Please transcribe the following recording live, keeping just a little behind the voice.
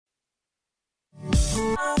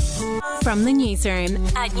From the newsroom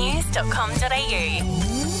at news.com.au.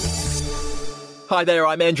 Hi there,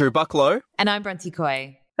 I'm Andrew Bucklow. And I'm Bronte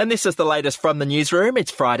Coy. And this is the latest from the newsroom.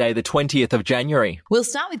 It's Friday the 20th of January. We'll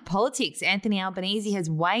start with politics. Anthony Albanese has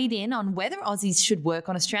weighed in on whether Aussies should work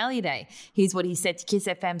on Australia Day. Here's what he said to Kiss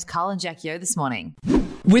FM's Carl and Jack Yeo this morning.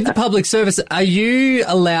 With the public service, are you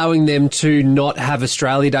allowing them to not have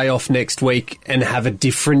Australia Day off next week and have a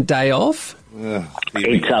different day off?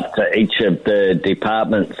 It's up to each of the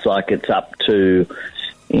departments, like it's up to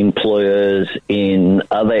employers in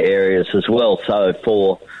other areas as well. So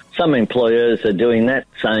for some employers are doing that,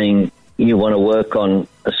 saying you want to work on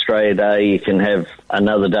Australia Day, you can have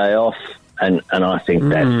another day off, and I think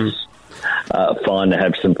that's fine to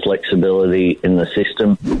have some flexibility in the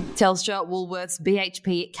system. Telstra, Woolworths,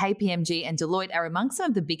 BHP, KPMG and Deloitte are among some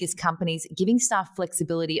of the biggest companies giving staff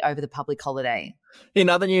flexibility over the public holiday. In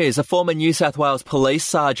other news, a former New South Wales police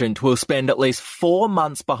sergeant will spend at least 4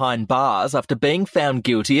 months behind bars after being found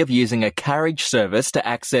guilty of using a carriage service to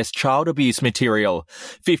access child abuse material.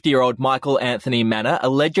 50-year-old Michael Anthony Manor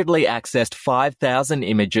allegedly accessed 5,000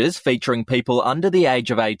 images featuring people under the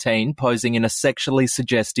age of 18 posing in a sexually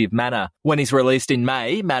suggestive manner. When he's released in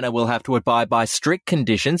May, Manor will have to abide by strict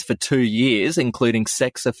conditions for 2 years, including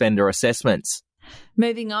sex offender assessments.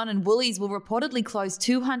 Moving on, and Woolies will reportedly close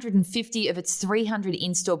 250 of its 300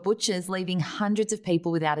 in-store butchers, leaving hundreds of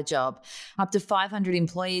people without a job. Up to 500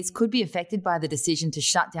 employees could be affected by the decision to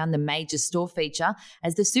shut down the major store feature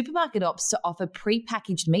as the supermarket opts to offer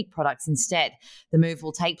pre-packaged meat products instead. The move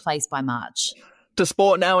will take place by March. To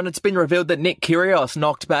sport now, and it's been revealed that Nick Kyrgios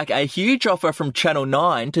knocked back a huge offer from Channel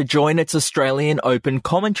 9 to join its Australian Open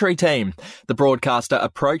commentary team. The broadcaster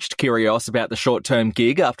approached Kyrgios about the short-term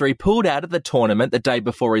gig after he pulled out of the tournament the day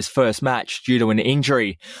before his first match due to an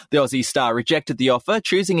injury. The Aussie star rejected the offer,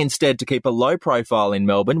 choosing instead to keep a low profile in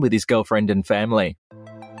Melbourne with his girlfriend and family.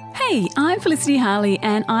 Hey, I'm Felicity Harley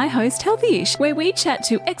and I host Healthyish, where we chat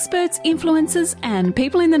to experts, influencers and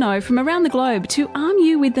people in the know from around the globe to arm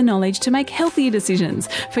you with the knowledge to make healthier decisions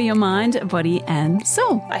for your mind, body and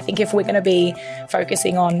soul. I think if we're going to be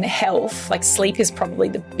focusing on health, like sleep is probably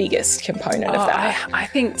the biggest component of that. I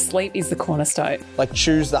think sleep is the cornerstone. Like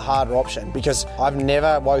choose the harder option, because I've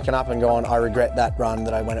never woken up and gone, I regret that run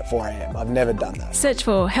that I went at 4 a.m. I've never done that. Search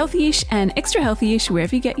for Healthyish and Extra Healthyish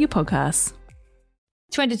wherever you get your podcasts.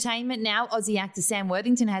 To entertainment now, Aussie actor Sam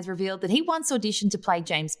Worthington has revealed that he once auditioned to play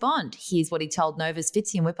James Bond. Here's what he told Nova's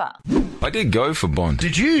Fitzy and Whipper. I did go for Bond.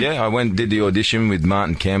 Did you? Yeah, I did the audition with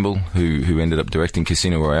Martin Campbell, who ended up directing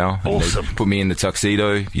Casino Royale. Awesome. They put me in the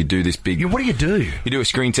tuxedo. You do this big... What do you do? You do a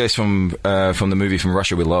screen test from the movie From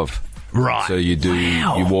Russia With Love. Right. So you do.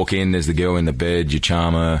 Wow. You walk in. There's the girl in the bed. You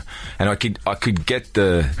charm her, and I could get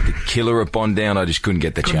the killer of Bond down. I just couldn't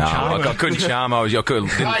get the charm. I couldn't charm.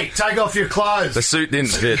 Hey, take off your clothes. The suit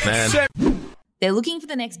didn't fit, man. They're looking for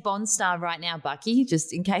the next Bond star right now, Bucky,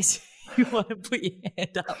 just in case you want to put your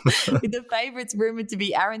hand up. With the favourites rumoured to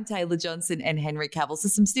be Aaron Taylor-Johnson and Henry Cavill. So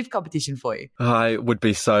some stiff competition for you. I would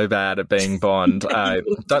be so bad at being Bond.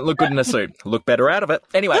 Don't look good in a suit. Look better out of it.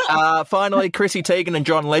 Anyway, finally, Chrissy Teigen and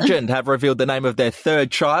John Legend have revealed the name of their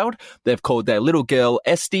third child. They've called their little girl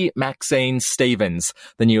Esty Maxine Stevens.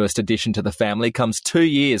 The newest addition to the family comes 2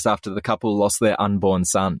 years after the couple lost their unborn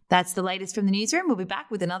son. That's the latest from the newsroom. We'll be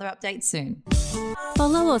back with another update soon.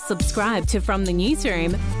 Follow or subscribe to From the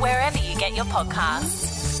Newsroom wherever you get your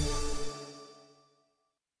podcasts.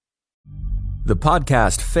 The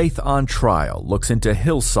podcast Faith on Trial looks into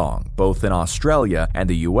Hillsong, both in Australia and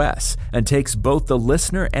the US, and takes both the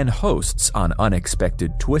listener and hosts on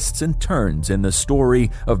unexpected twists and turns in the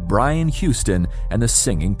story of Brian Houston and the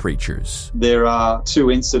Singing Preachers. There are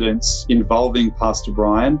 2 incidents involving Pastor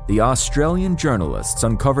Brian. The Australian journalists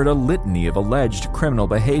uncovered a litany of alleged criminal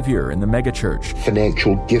behavior in the megachurch.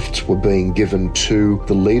 Financial gifts were being given to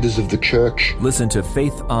the leaders of the church. Listen to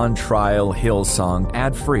Faith on Trial Hillsong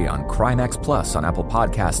ad-free on Crimex Plus on Apple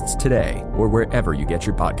Podcasts today or wherever you get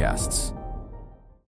your podcasts.